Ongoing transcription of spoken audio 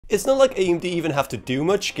It's not like AMD even have to do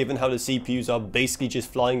much, given how the CPUs are basically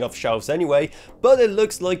just flying off shelves anyway, but it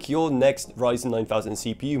looks like your next Ryzen 9000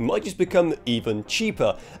 CPU might just become even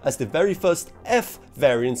cheaper, as the very first F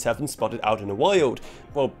variants have been spotted out in the wild,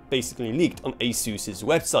 well, basically leaked on ASUS's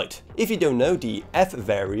website. If you don't know, the F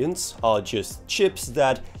variants are just chips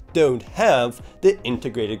that don't have the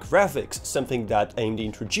integrated graphics, something that AMD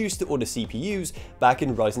introduced to all the CPUs back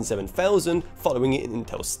in Ryzen 7000 following in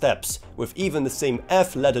Intel's steps, with even the same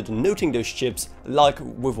F letter denoting those chips like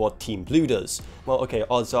with what Team Blue does. Well, okay,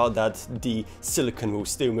 odds are that the silicon will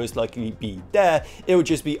still most likely be there, it will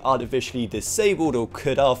just be artificially disabled or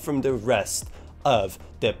cut off from the rest of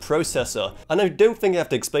their processor. And I don't think I have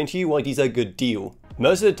to explain to you why these are a good deal.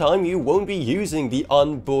 Most of the time you won't be using the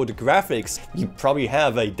onboard graphics, you probably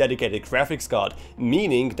have a dedicated graphics card,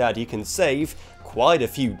 meaning that you can save quite a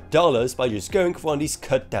few dollars by just going for one of these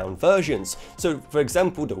cut down versions. So for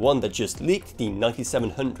example, the one that just leaked, the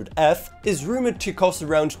 9700F, is rumored to cost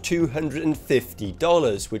around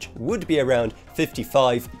 $250, which would be around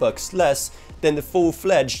 $55 less than the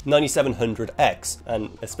full-fledged 9700X,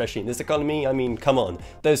 and especially in this economy, I mean, come on,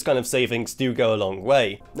 those kind of savings do go a long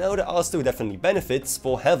way. Now, there are still definitely benefits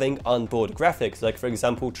for having onboard graphics, like for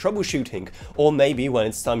example troubleshooting, or maybe when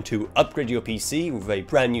it's time to upgrade your PC with a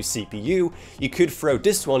brand new CPU, you could throw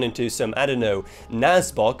this one into some, I don't know,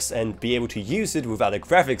 NAS box and be able to use it without a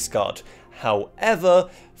graphics card.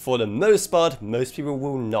 However, for the most part, most people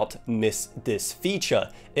will not miss this feature.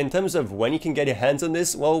 In terms of when you can get your hands on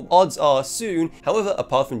this, well, odds are soon. However,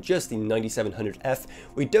 apart from just the 9700F,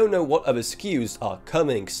 we don't know what other SKUs are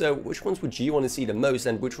coming. So which ones would you want to see the most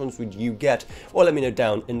and which ones would you get? Well, let me know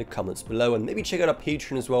down in the comments below, and maybe check out our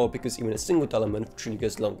Patreon as well, because even a single $1 a month truly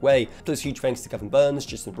goes a long way. Plus huge thanks to Kevin Burns,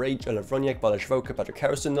 Justin Rage, Ola Vroniak, Balash Voka, Patrick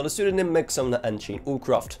Harrison, Nola Pseudonym, Meg Sumner, and Shane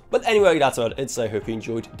Allcroft. But anyway, that's about it, so I hope you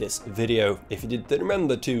enjoyed this video. If you did, then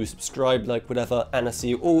remember to subscribe, like, whatever, and I'll see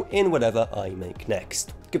you all in whatever I make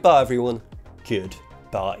next. Goodbye everyone,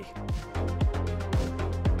 goodbye.